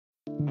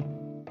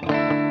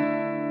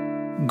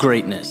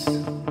Greatness.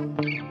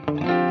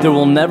 There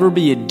will never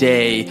be a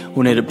day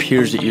when it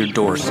appears at your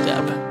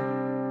doorstep.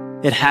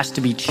 It has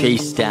to be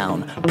chased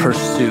down,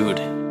 pursued.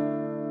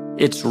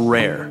 It's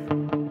rare.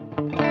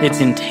 It's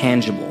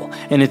intangible,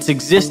 and its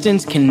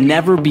existence can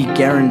never be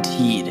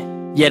guaranteed.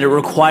 Yet it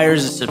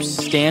requires a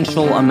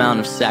substantial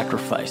amount of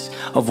sacrifice,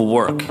 of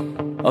work,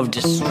 of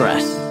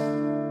distress.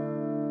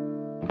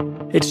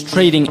 It's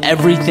trading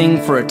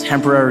everything for a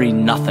temporary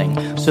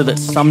nothing so that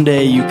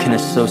someday you can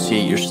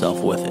associate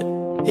yourself with it.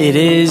 It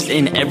is,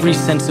 in every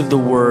sense of the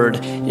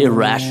word,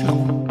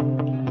 irrational.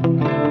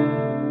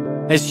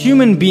 As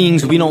human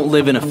beings, we don't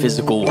live in a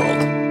physical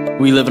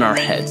world. We live in our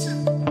heads.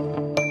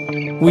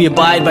 We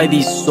abide by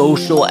these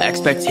social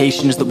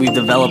expectations that we've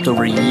developed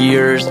over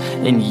years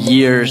and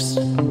years.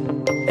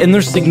 And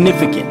they're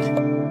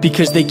significant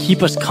because they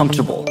keep us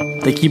comfortable.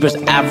 They keep us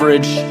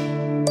average,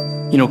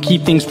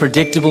 keep things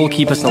predictable,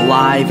 keep us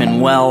alive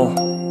and well.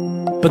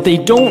 But they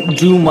don't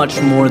do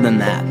much more than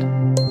that.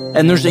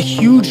 And there's a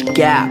huge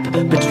gap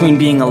between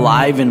being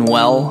alive and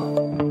well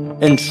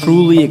and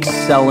truly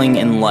excelling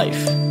in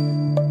life.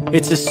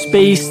 It's a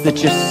space that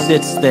just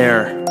sits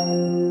there,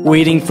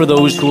 waiting for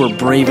those who are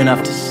brave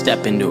enough to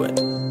step into it.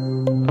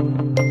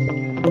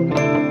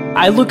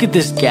 I look at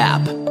this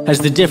gap as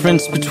the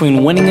difference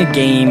between winning a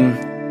game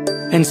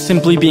and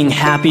simply being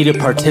happy to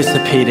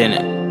participate in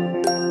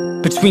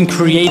it. Between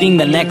creating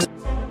the next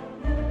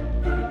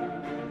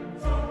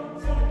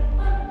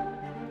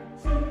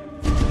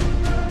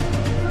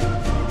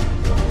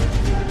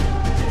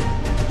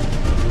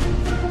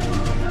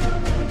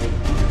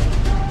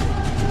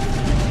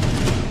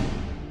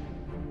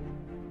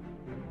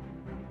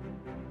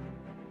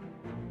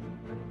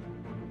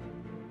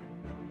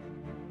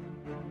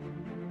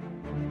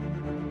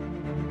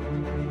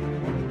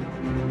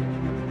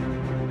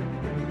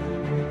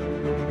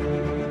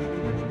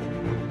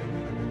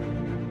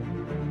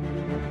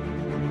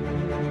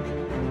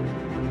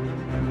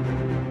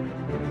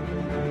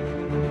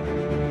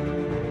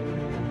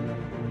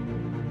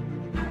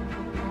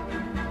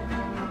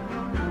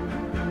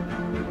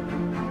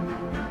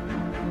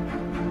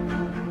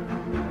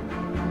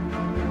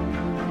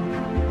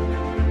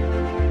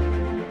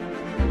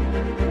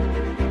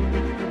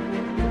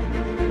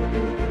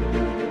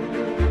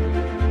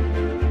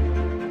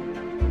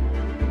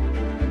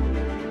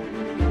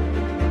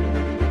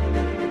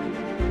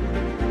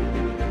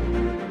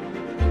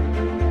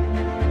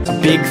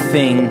big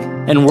thing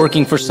and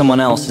working for someone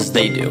else as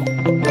they do.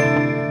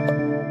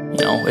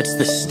 It's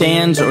the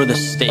stands or the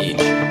stage.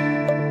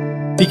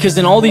 Because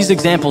in all these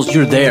examples,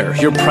 you're there,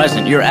 you're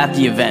present, you're at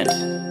the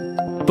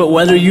event. But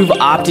whether you've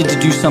opted to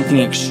do something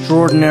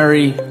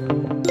extraordinary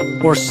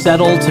or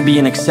settle to be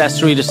an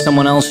accessory to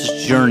someone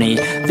else's journey,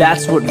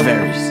 that's what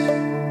varies.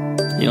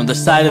 The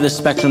side of the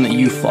spectrum that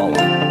you fall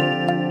on.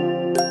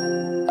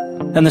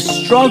 And the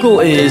struggle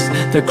is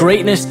that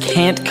greatness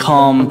can't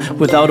come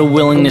without a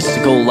willingness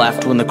to go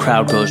left when the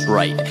crowd goes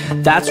right.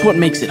 That's what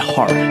makes it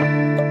hard.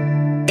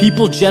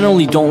 People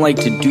generally don't like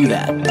to do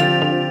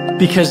that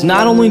because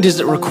not only does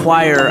it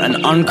require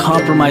an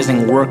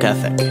uncompromising work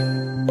ethic,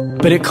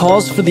 but it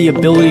calls for the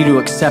ability to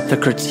accept the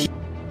critique.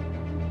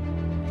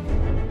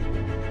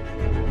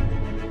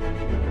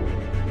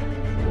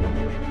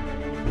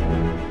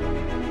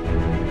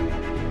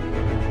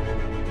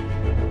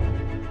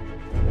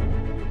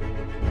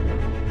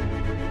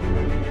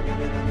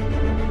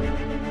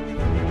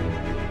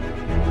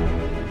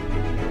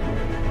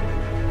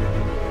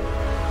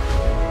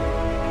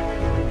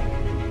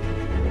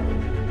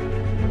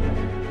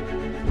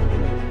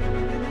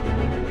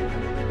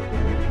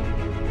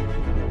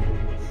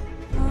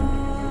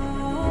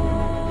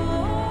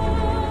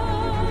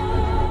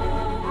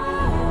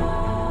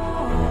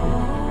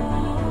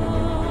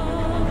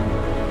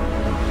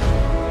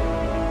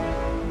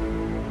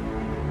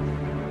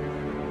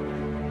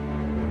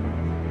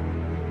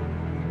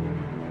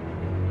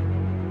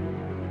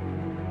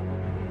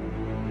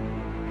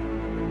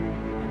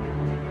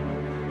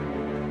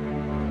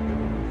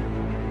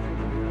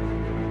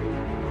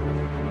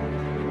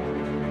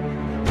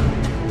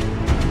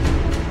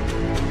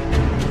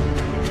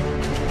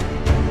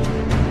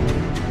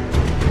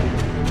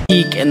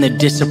 And the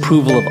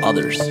disapproval of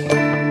others,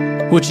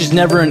 which is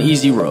never an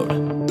easy road.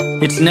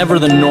 It's never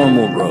the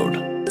normal road.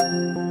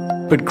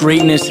 But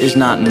greatness is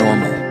not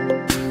normal.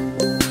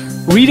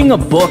 Reading a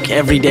book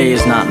every day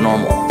is not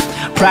normal.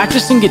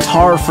 Practicing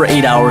guitar for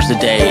 8 hours a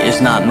day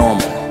is not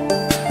normal.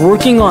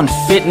 Working on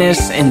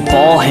fitness and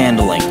ball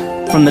handling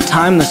from the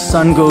time the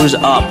sun goes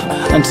up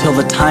until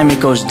the time it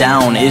goes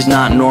down is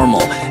not normal.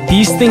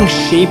 These things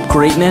shape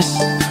greatness,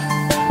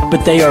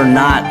 but they are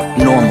not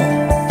normal.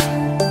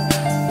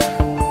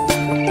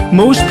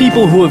 Most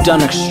people who have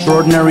done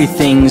extraordinary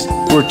things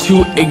were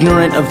too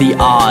ignorant of the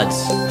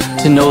odds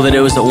to know that it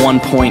was at one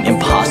point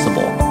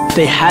impossible.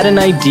 They had an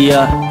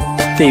idea,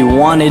 they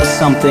wanted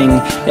something,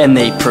 and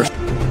they pursued.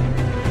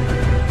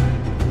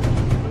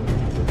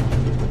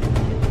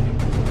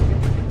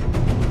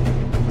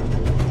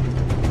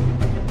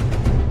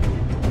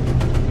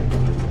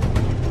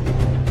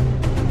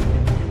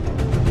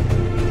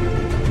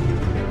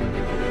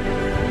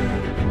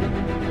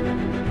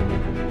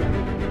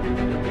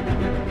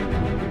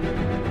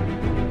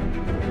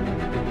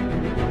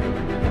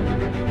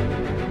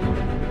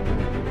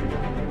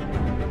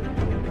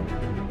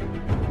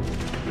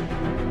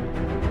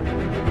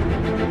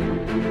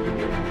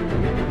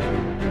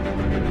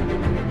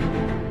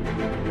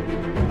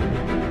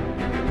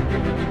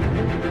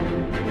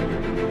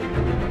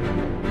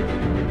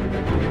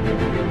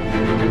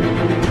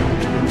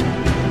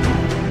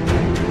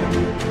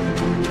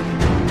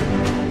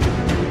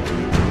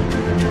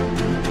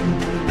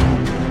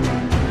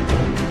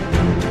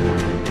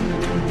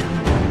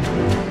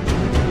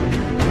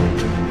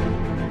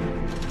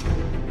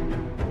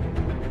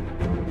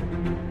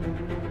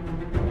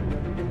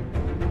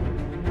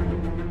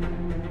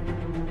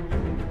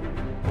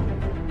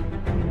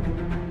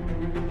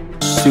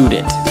 pursued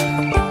it.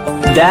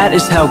 That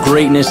is how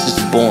greatness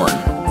is born,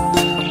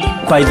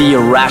 by the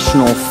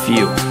irrational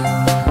few.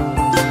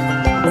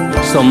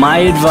 So my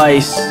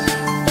advice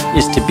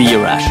is to be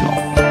irrational.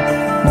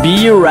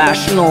 Be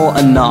irrational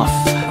enough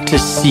to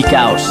seek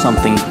out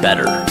something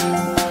better.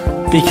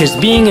 Because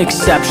being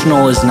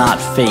exceptional is not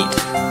fate.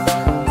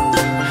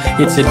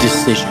 It's a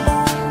decision.